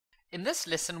In this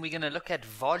lesson, we're going to look at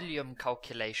volume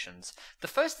calculations. The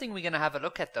first thing we're going to have a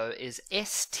look at, though, is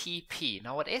STP.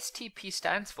 Now, what STP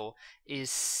stands for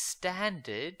is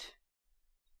Standard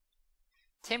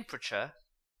Temperature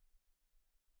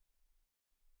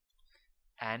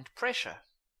and Pressure.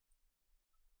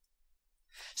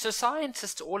 So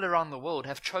scientists all around the world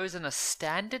have chosen a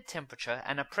standard temperature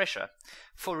and a pressure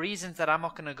for reasons that I'm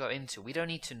not going to go into. We don't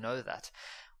need to know that.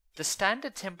 The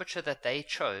standard temperature that they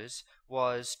chose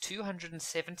was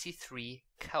 273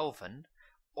 Kelvin,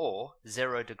 or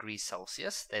 0 degrees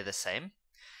Celsius. They're the same.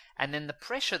 And then the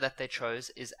pressure that they chose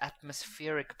is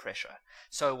atmospheric pressure.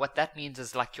 So what that means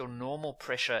is like your normal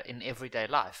pressure in everyday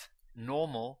life.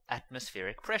 Normal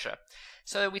atmospheric pressure.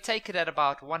 So we take it at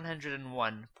about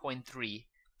 101.3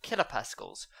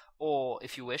 kilopascals, or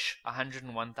if you wish,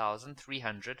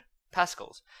 101,300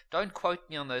 pascals. Don't quote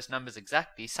me on those numbers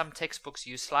exactly. Some textbooks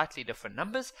use slightly different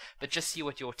numbers, but just see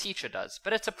what your teacher does.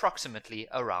 But it's approximately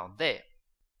around there.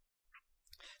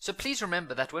 So please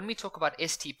remember that when we talk about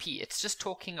STP, it's just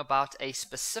talking about a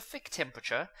specific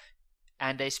temperature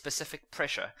and a specific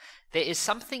pressure. There is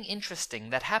something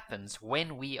interesting that happens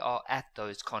when we are at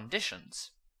those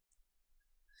conditions.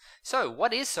 So,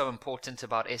 what is so important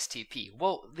about STP?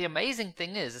 Well, the amazing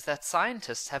thing is that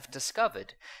scientists have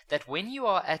discovered that when you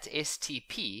are at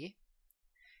STP,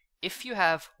 if you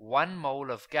have 1 mole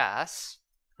of gas,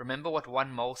 remember what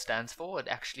 1 mole stands for? It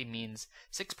actually means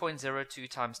 6.02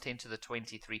 times 10 to the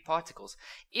 23 particles.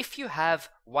 If you have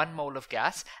 1 mole of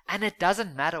gas, and it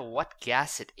doesn't matter what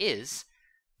gas it is,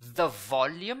 the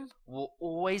volume will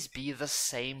always be the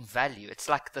same value. It's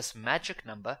like this magic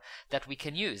number that we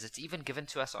can use. It's even given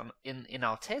to us in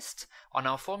our test, on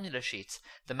our formula sheets.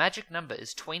 The magic number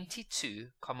is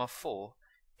 22,4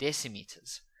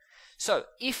 decimeters. So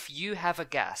if you have a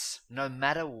gas, no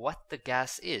matter what the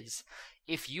gas is,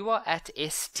 if you are at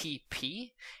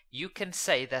STP, you can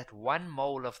say that 1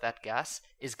 mole of that gas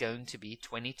is going to be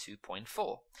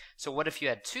 22.4. So what if you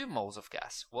had 2 moles of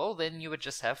gas? Well, then you would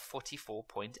just have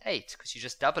 44.8 because you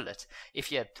just double it. If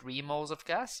you had 3 moles of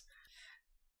gas,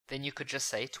 then you could just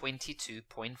say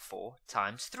 22.4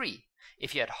 times 3.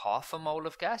 If you had half a mole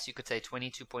of gas, you could say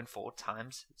 22.4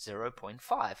 times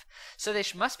 0.5. So there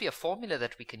must be a formula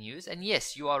that we can use, and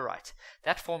yes, you are right.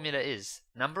 That formula is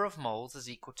number of moles is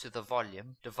equal to the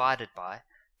volume divided by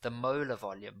the molar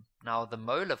volume. Now, the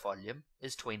molar volume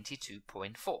is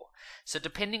 22.4. So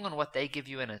depending on what they give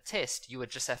you in a test, you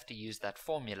would just have to use that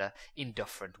formula in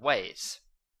different ways.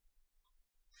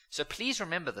 So please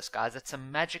remember this, guys. It's a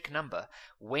magic number.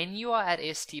 When you are at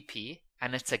STP,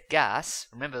 and it's a gas,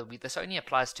 remember this only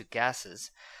applies to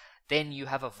gases, then you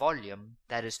have a volume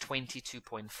that is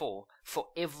 22.4 for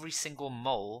every single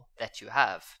mole that you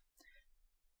have.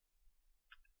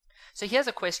 So here's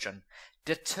a question.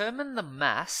 Determine the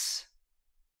mass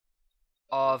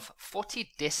of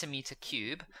 40 decimeter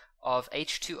cube of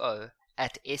H2O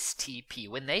at STP.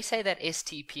 When they say that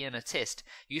STP in a test,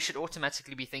 you should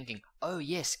automatically be thinking, oh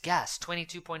yes, gas,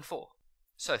 22.4.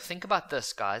 So think about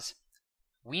this, guys.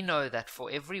 We know that for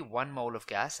every 1 mole of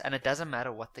gas, and it doesn't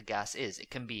matter what the gas is,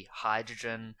 it can be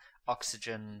hydrogen,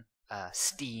 oxygen,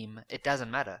 steam, it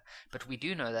doesn't matter. But we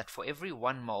do know that for every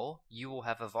 1 mole, you will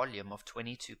have a volume of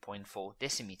 22.4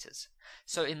 decimeters.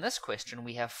 So in this question,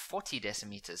 we have 40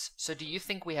 decimeters. So do you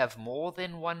think we have more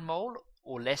than 1 mole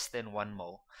or less than 1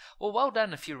 mole? Well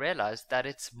done if you realize that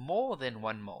it's more than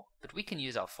 1 mole. But we can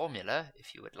use our formula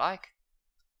if you would like.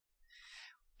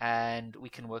 And we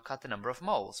can work out the number of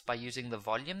moles by using the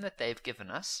volume that they've given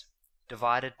us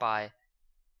divided by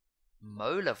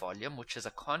molar volume, which is a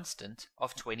constant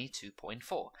of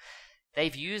 22.4.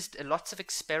 They've used lots of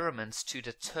experiments to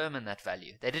determine that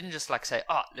value. They didn't just like say,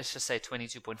 let's just say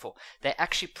 22.4. They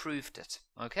actually proved it,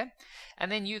 okay?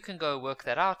 And then you can go work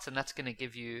that out, and that's going to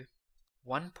give you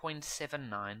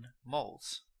 1.79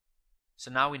 moles. So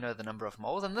now we know the number of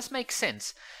moles, and this makes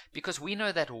sense because we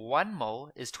know that 1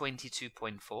 mole is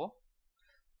 22.4,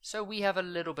 so we have a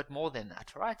little bit more than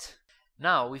that, right?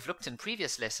 Now, we've looked in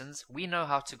previous lessons, we know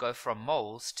how to go from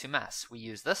moles to mass. We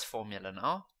use this formula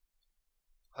now.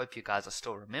 Hope you guys are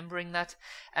still remembering that.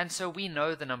 And so we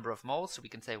know the number of moles, so we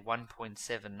can say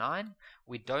 1.79.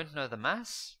 We don't know the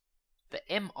mass. The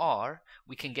MR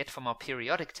we can get from our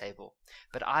periodic table,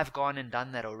 but I've gone and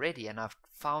done that already and I've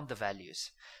found the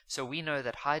values. So we know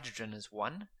that hydrogen is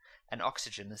 1 and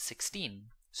oxygen is 16.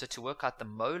 So to work out the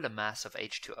molar mass of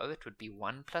H2O, it would be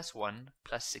 1 plus 1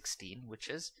 plus 16, which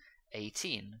is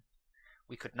 18.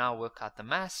 We could now work out the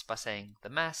mass by saying the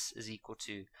mass is equal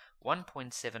to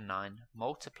 1.79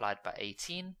 multiplied by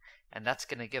 18, and that's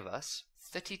going to give us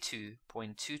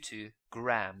 32.22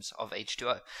 grams of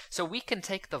H2O. So we can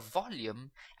take the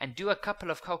volume and do a couple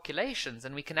of calculations,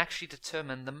 and we can actually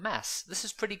determine the mass. This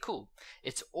is pretty cool.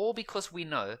 It's all because we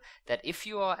know that if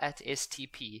you are at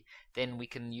STP, then we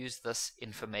can use this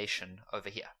information over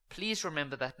here. Please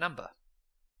remember that number.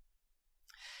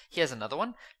 Here's another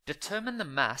one. Determine the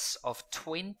mass of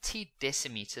 20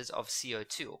 decimeters of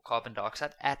CO2 or carbon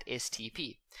dioxide at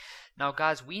STP. Now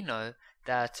guys, we know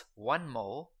that 1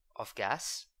 mole of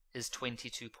gas is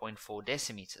 22.4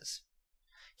 decimeters.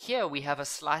 Here we have a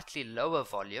slightly lower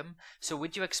volume, so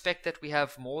would you expect that we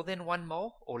have more than 1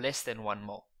 mole or less than 1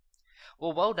 mole?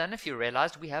 Well done if you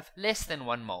realized we have less than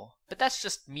 1 mole, but that's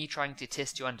just me trying to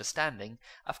test your understanding.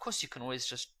 Of course, you can always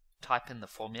just type in the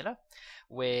formula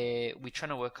where we're trying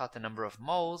to work out the number of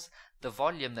moles. The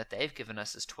volume that they've given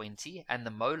us is 20, and the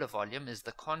molar volume is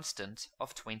the constant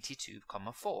of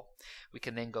 22,4. We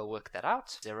can then go work that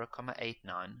out,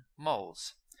 0,89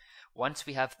 moles. Once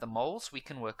we have the moles, we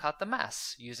can work out the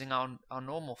mass using our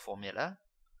normal formula,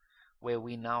 where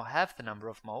we now have the number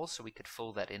of moles, so we could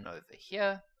fill that in over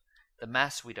here. The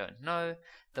mass we don't know.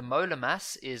 The molar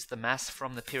mass is the mass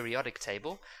from the periodic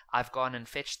table. I've gone and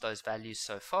fetched those values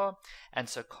so far, and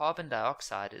so carbon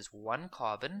dioxide is 1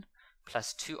 carbon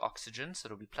plus 2 oxygen, so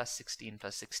it'll be plus 16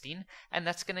 plus 16, and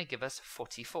that's going to give us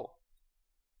 44.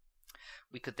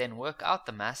 We could then work out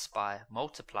the mass by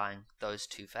multiplying those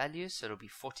two values, so it'll be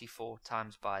 44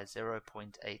 times by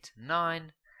 0.89,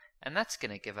 and that's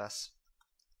going to give us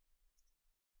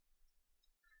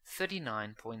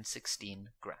 39.16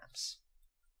 grams.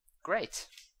 Great.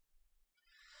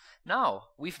 Now,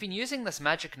 we've been using this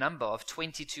magic number of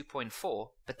 22.4,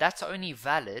 but that's only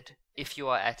valid if you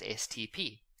are at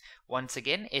STP. Once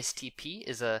again, STP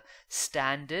is a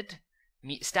standard.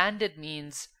 Standard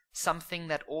means something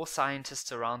that all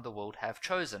scientists around the world have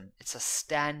chosen. It's a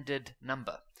standard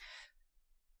number.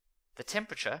 The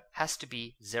temperature has to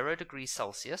be 0 degrees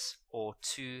Celsius or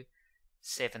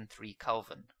 273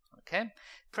 Kelvin. Okay?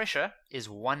 Pressure is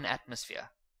 1 atmosphere,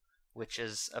 which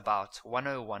is about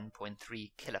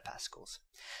 101.3 kilopascals.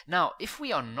 Now, if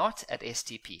we are not at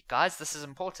STP, guys, this is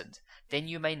important, then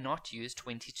you may not use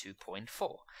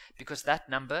 22.4, because that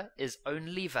number is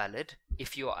only valid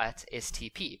if you are at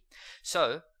STP.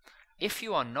 So, if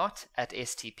you are not at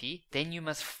STP, then you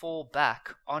must fall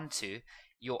back onto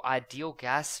your ideal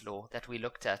gas law that we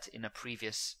looked at in a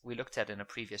previous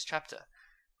chapter.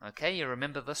 Okay, you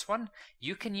remember this one?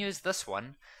 You can use this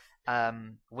one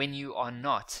when you are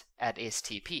not at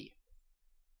STP.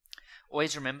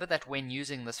 Always remember that when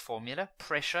using this formula,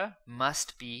 pressure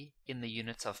must be in the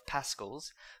units of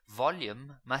pascals,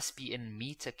 volume must be in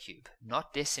meter cube,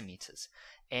 not decimeters.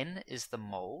 N is the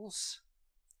moles,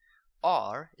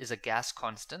 R is a gas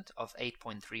constant of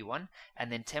 8.31,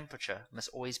 and then temperature must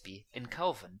always be in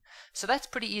Kelvin. So that's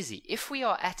pretty easy. If we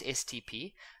are at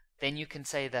STP, then you can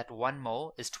say that 1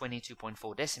 mole is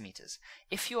 22.4 decimeters.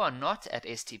 If you are not at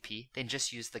STP, then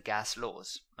just use the gas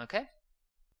laws. Okay?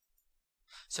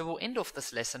 So we'll end off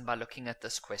this lesson by looking at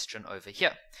this question over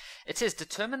here. It says,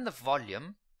 determine the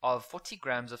volume of 40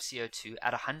 grams of CO2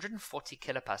 at 140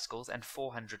 kilopascals and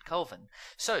 400 Kelvin.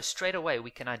 So straight away we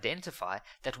can identify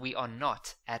that we are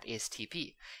not at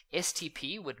STP.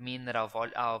 STP would mean that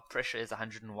our pressure is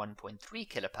 101.3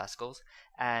 kilopascals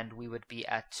and we would be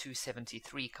at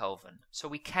 273 Kelvin. So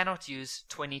we cannot use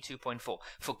 22.4.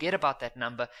 Forget about that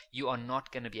number. You are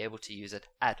not going to be able to use it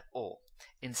at all.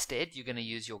 Instead, you're going to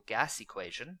use your gas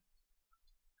equation.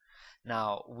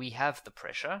 Now, we have the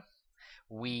pressure.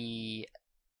 We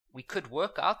could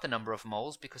work out the number of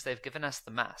moles because they've given us the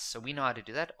mass. So we know how to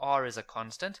do that. R is a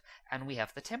constant, and we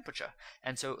have the temperature.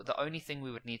 And so the only thing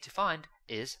we would need to find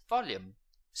is volume.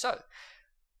 So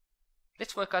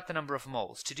let's work out the number of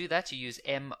moles. To do that, you use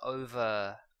M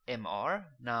over MR.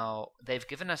 Now, they've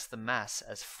given us the mass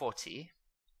as 40.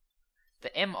 The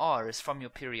MR is from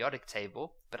your periodic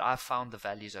table, but I've found the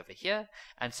values over here.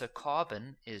 And so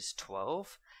carbon is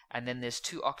 12. And then there's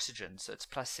 2 oxygens, so it's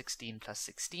plus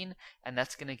 16, and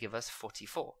that's going to give us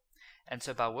 44. And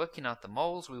so by working out the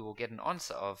moles, we will get an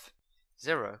answer of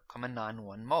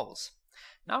 0.91 moles.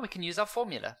 Now we can use our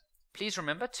formula. Please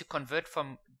remember, to convert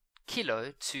from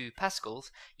kilo to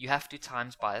pascals, you have to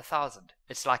times by 1,000.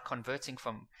 It's like converting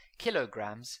from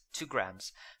kilograms to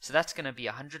grams. So that's going to be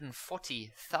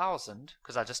 140,000,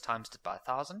 because I just times it by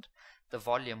 1,000. The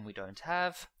volume we don't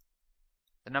have.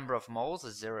 The number of moles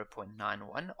is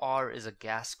 0.91. R is a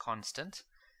gas constant.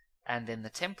 And then the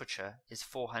temperature is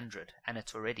 400, and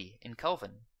it's already in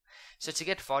Kelvin. So to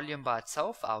get volume by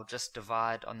itself, I'll just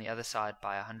divide on the other side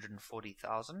by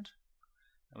 140,000. And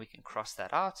we can cross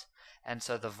that out. And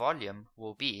so the volume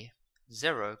will be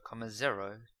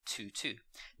 0,022.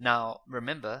 Now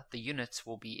remember, the units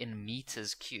will be in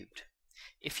meters cubed.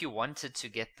 If you wanted to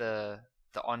get the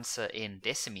answer in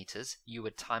decimeters, you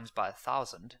would times by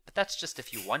 1,000, but that's just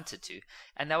if you wanted to,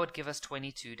 and that would give us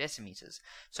 22 decimeters.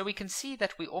 So we can see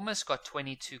that we almost got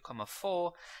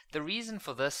 22,4. The reason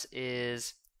for this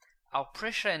is our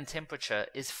pressure and temperature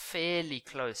is fairly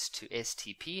close to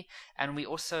STP, and we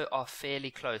also are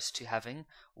fairly close to having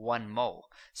 1 mole.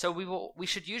 So we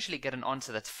should usually get an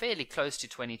answer that's fairly close to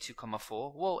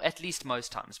 22,4, well, at least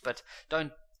most times, but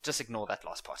don't just ignore that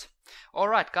last part.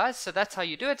 Alright guys, so that's how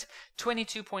you do it.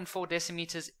 22.4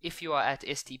 decimeters if you are at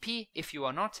STP. If you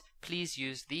are not, please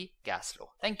use the gas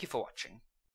law. Thank you for watching.